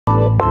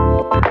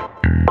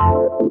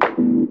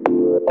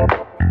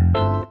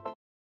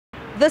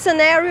The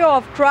scenario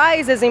of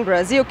crisis in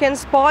Brazil can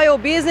spoil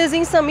business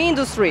in some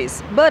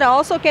industries, but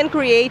also can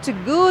create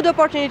good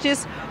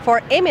opportunities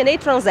for M&A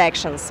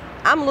transactions.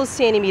 I'm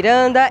Luciene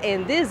Miranda,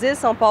 and this is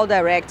São Paulo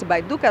Direct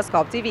by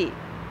Dukascopy TV.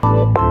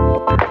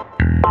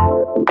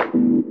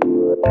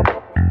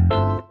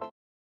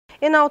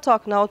 And I'll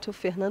talk now to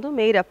Fernando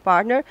Meira,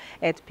 partner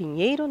at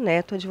Pinheiro,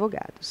 Neto,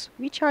 Advogados.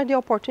 Which are the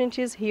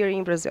opportunities here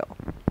in Brazil?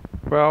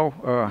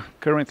 Well,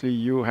 currently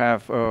you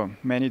have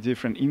many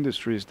different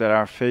industries that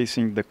are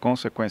facing the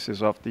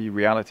consequences of the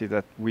reality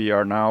that we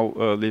are now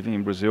living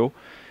in Brazil.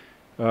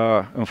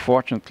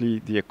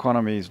 Unfortunately, the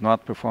economy is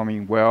not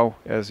performing well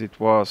as it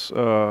was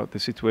the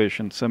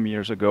situation some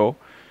years ago,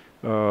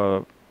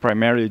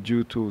 primarily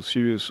due to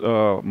serious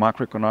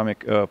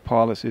macroeconomic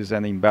policies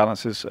and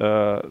imbalances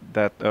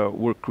that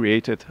were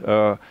created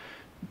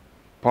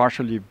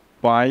partially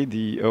by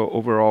the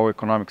overall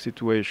economic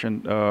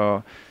situation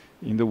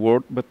in the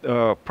world, but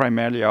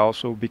primarily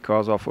also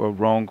because of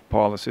wrong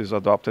policies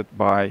adopted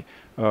by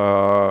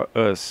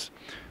us.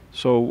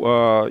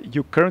 So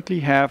you currently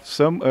have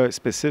some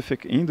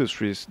specific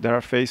industries that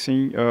are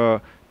facing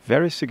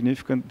very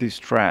significant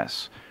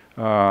distress.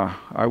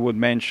 I would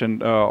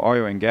mention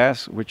oil and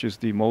gas, which is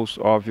the most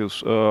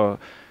obvious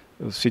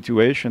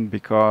situation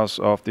because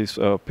of this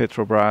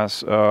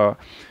Petrobras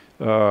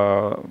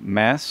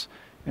mess.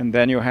 And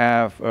then you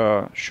have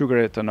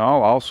sugar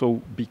ethanol,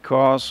 also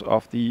because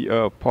of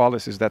the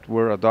policies that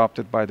were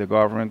adopted by the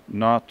government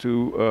not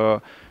to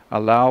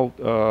allow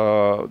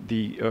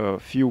the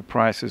fuel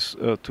prices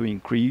to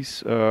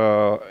increase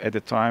at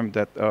the time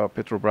that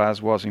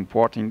Petrobras was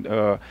importing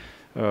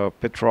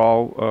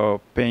petrol,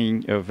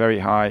 paying very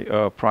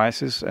high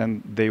prices,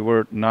 and they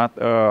were not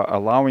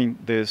allowing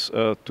this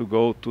to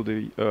go to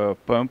the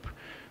pump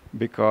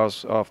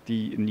because of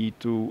the need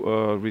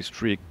to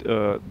restrict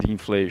the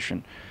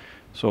inflation.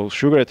 So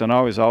sugar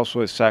ethanol is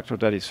also a sector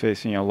that is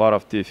facing a lot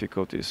of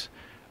difficulties.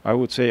 I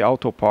would say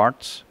auto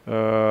parts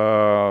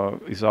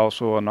is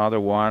also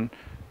another one.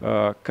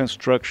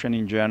 Construction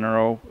in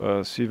general,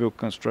 civil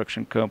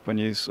construction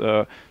companies,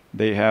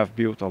 they have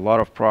built a lot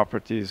of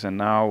properties, and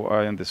now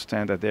I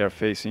understand that they are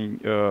facing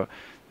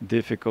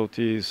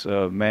difficulties.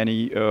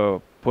 Many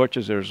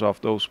purchasers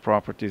of those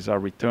properties are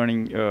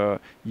returning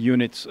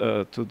units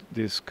to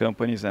these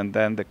companies, and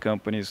then the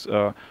companies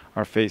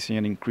are facing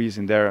an increase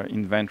in their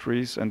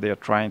inventories, and they are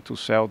trying to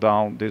sell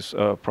down these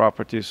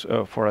properties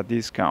for a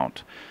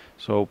discount.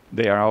 So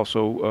they are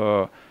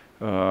also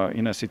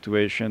in a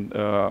situation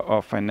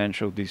of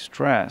financial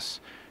distress.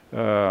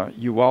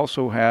 You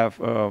also have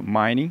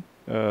mining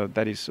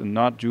that is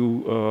not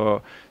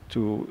due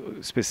to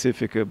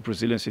specific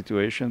Brazilian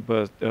situation,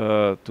 but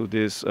to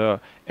this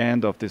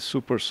end of the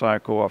super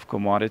cycle of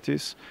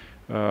commodities.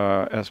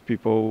 As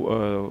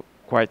people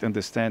quite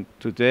understand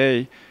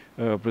today,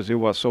 Brazil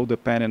was so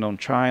dependent on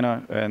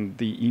China and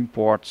the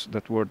imports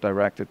that were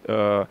directed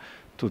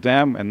to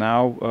them, and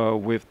now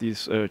with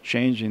this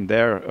change in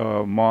their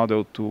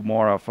model to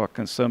more of a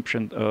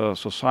consumption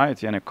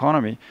society and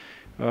economy,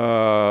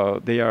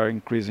 they are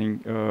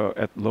increasing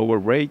at lower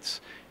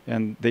rates,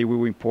 and they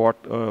will import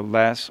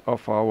less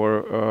of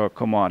our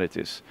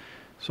commodities.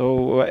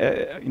 So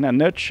in a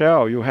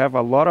nutshell, you have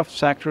a lot of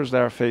sectors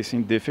that are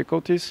facing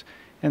difficulties,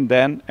 and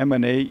then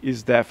M&A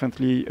is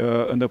definitely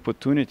an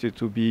opportunity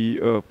to be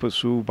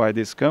pursued by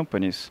these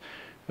companies.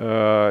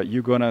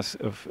 You're going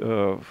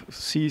to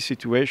see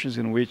situations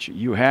in which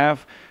you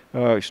have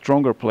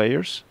stronger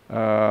players,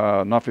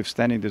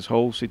 notwithstanding this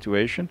whole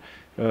situation.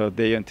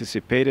 They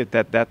anticipated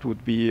that that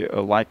would be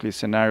a likely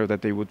scenario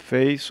that they would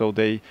face, so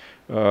they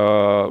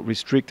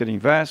restricted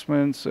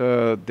investments,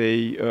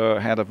 they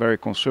had a very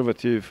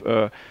conservative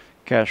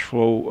cash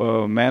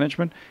flow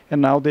management,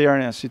 and now they are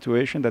in a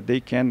situation that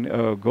they can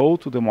go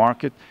to the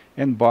market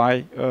and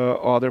buy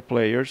other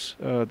players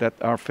that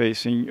are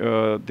facing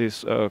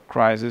this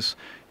crisis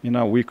in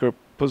a weaker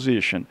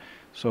position.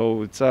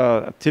 So it's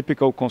a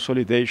typical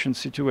consolidation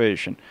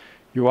situation.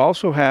 You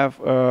also have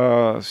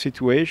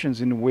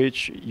situations in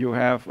which you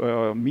have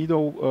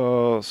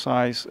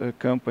middle-size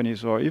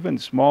companies or even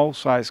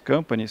small-size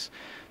companies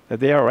that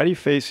they are already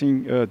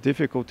facing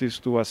difficulties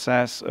to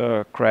assess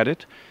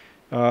credit,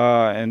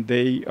 and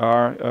they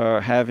are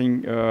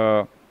having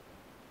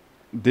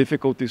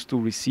difficulties to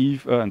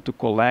receive and to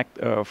collect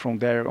from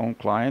their own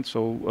clients.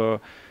 So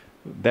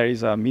there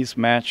is a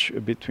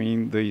mismatch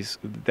between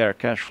their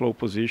cash flow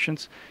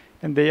positions.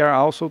 And they are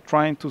also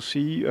trying to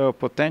see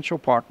potential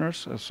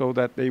partners so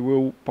that they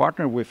will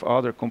partner with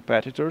other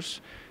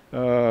competitors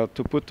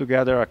to put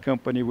together a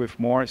company with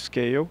more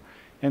scale.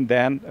 And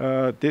then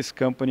this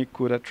company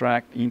could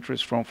attract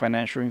interest from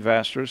financial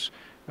investors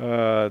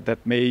that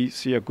may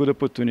see a good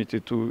opportunity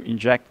to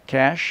inject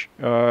cash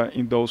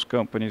in those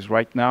companies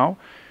right now,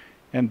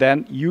 and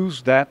then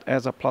use that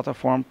as a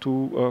platform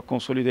to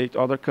consolidate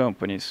other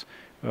companies.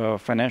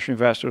 Financial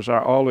investors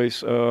are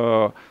always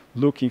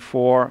looking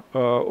for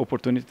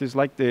opportunities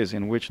like this,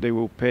 in which they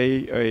will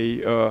pay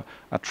a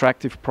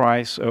attractive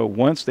price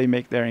once they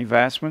make their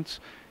investments,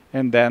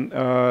 and then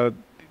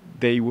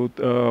they would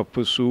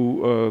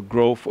pursue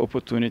growth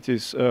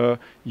opportunities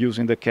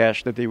using the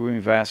cash that they will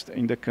invest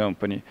in the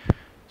company.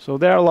 So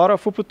there are a lot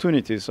of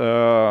opportunities.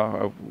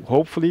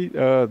 Hopefully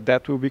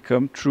that will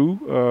become true.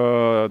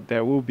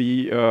 There will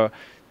be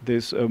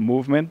this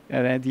movement,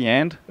 and at the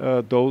end,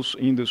 those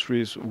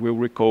industries will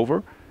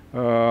recover,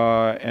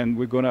 and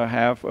we're going to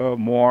have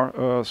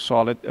more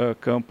solid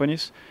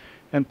companies,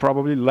 and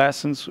probably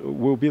lessons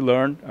will be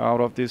learned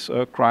out of this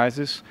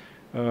crisis.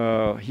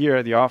 Here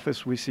at the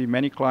office, we see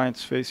many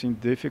clients facing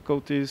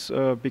difficulties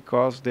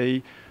because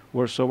they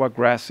were so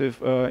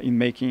aggressive in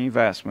making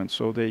investments.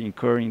 So they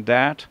incur in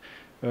debt,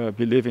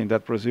 believing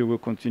that Brazil will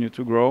continue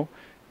to grow,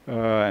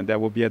 and there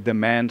will be a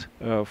demand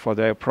for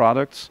their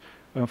products.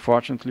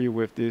 Unfortunately,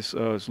 with this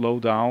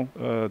slowdown,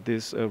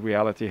 this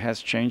reality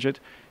has changed,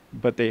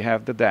 but they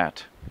have the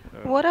debt.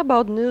 What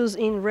about news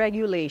in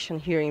regulation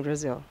here in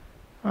Brazil?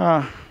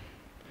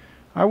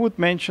 I would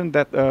mention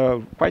that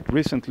quite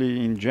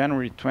recently, in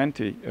January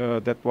 20,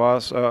 that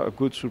was a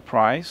good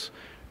surprise.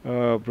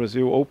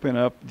 Brazil opened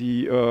up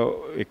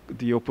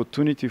the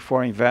opportunity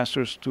for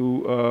investors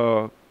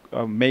to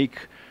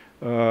make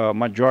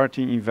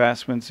majority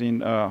investments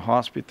in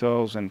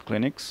hospitals and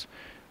clinics.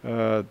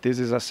 This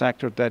is a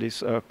sector that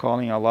is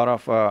calling a lot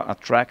of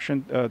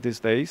attraction these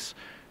days,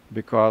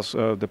 because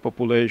the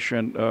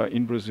population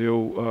in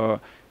Brazil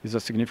is a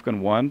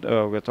significant one.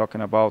 We're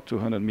talking about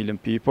 200 million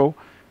people.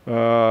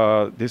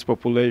 This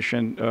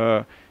population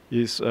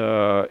is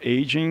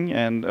aging,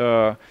 and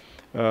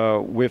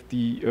with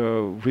the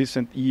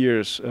recent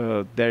years,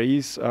 there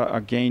is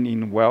a gain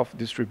in wealth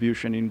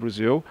distribution in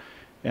Brazil.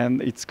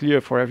 And it's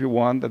clear for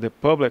everyone that the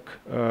public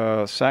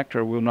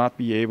sector will not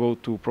be able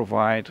to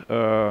provide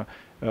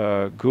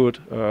good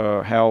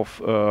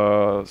health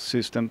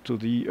system to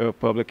the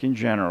public in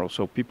general.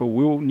 So people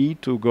will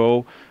need to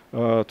go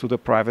to the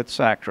private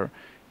sector.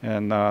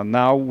 And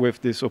now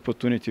with this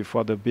opportunity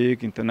for the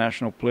big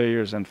international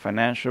players and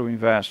financial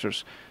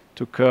investors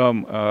to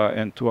come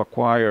and to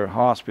acquire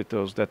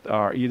hospitals that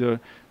are either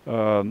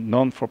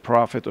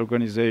non-for-profit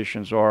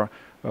organizations or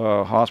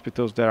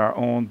hospitals that are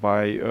owned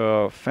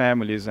by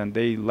families, and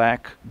they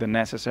lack the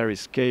necessary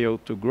scale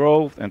to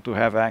grow and to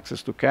have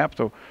access to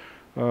capital,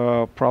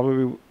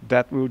 probably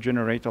that will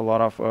generate a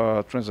lot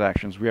of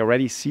transactions. We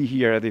already see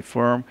here at the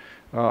firm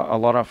a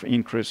lot of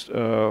interest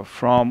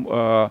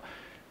from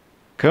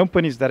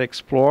companies that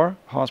explore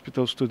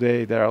hospitals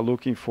today that are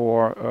looking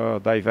for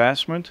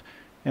divestment,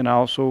 and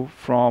also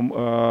from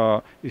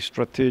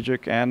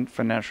strategic and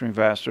financial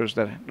investors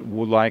that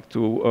would like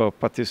to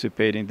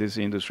participate in this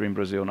industry in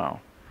Brazil now.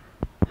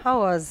 How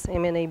was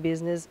M&A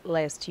business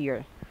last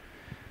year?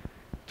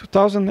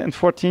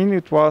 2014,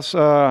 it was,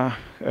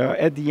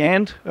 at the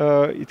end,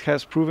 it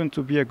has proven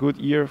to be a good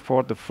year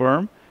for the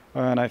firm.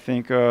 And I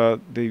think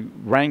the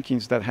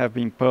rankings that have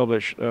been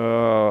published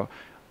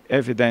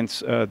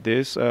evidence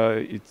this.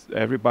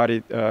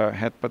 Everybody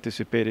had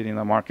participated in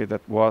a market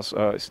that was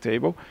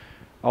stable.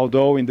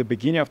 Although in the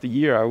beginning of the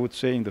year, I would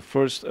say in the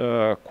first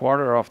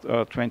quarter of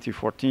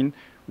 2014,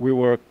 we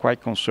were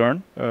quite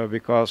concerned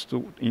because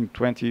in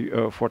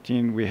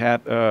 2014 we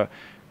had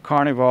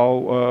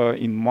Carnival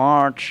in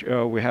March,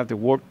 we had the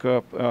World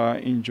Cup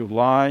in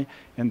July,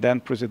 and then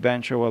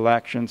presidential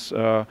elections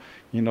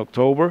in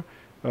October.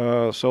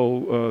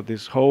 So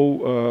this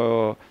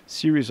whole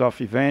series of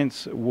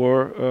events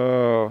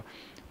were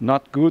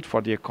not good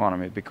for the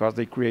economy because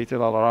they created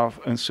a lot of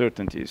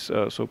uncertainties.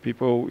 So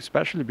people,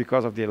 especially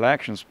because of the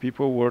elections,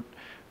 people were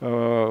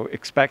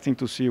expecting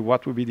to see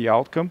what would be the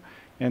outcome,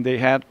 and they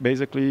had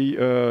basically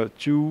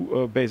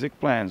two basic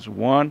plans.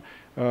 One,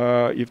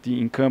 if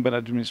the incumbent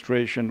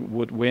administration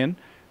would win,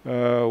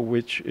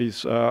 which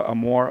is a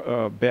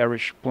more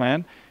bearish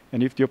plan.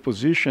 And if the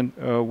opposition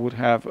would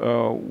have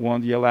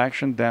won the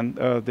election, then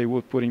they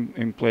would put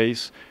in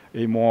place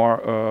a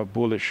more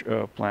bullish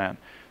plan.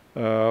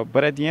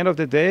 But at the end of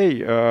the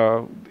day,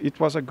 it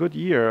was a good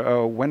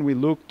year. When we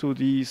look to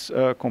these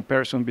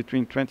comparison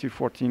between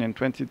 2014 and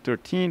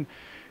 2013,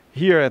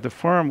 here at the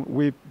firm,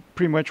 we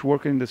pretty much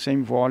work in the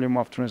same volume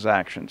of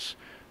transactions.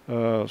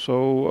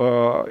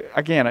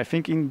 Again, I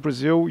think in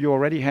Brazil, you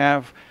already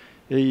have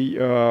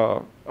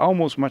a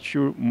almost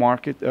mature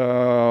market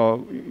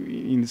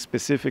in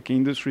specific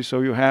industry. So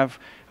you have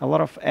a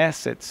lot of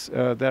assets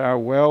that are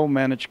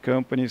well-managed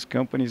companies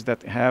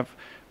that have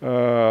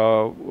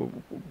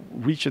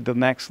reached the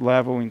next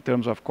level in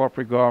terms of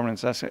corporate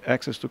governance,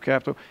 access to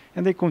capital,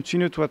 and they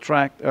continue to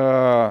attract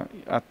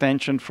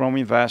attention from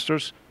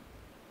investors,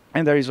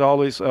 and there is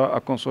always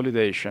a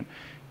consolidation.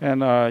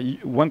 And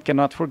one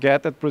cannot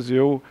forget that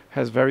Brazil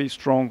has very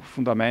strong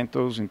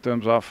fundamentals in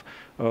terms of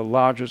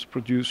largest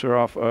producer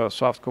of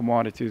soft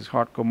commodities,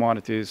 hard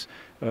commodities,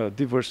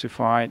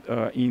 diversified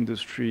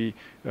industry.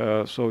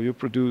 So you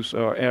produce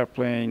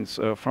airplanes,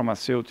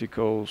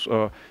 pharmaceuticals,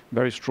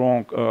 very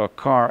strong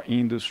car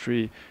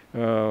industry.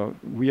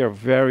 We are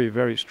very,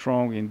 very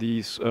strong in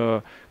these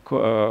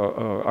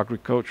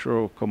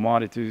agricultural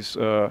commodities.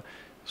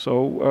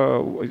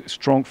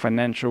 Strong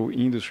financial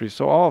industry.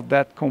 So all of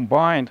that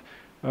combined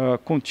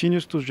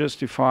continues to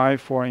justify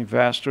for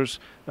investors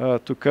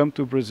to come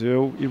to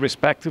Brazil,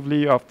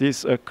 irrespectively of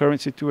this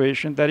current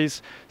situation. That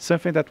is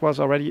something that was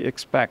already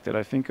expected.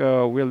 I think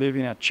we're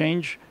living a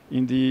change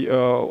in the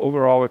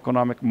overall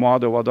economic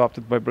model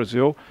adopted by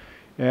Brazil,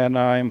 and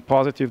I'm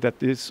positive that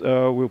this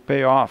will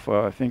pay off.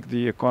 I think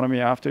the economy,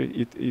 after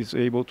it is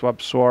able to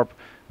absorb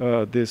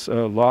these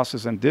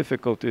losses and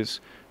difficulties,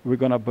 we're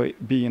going to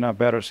be in a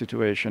better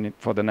situation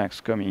for the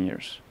next coming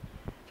years.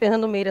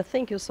 Fernando Meira,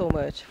 thank you so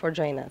much for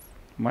joining us.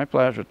 My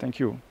pleasure, thank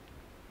you.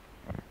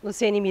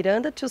 Luciane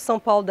Miranda to São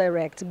Paulo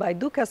Direct by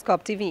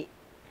Dukascopy TV.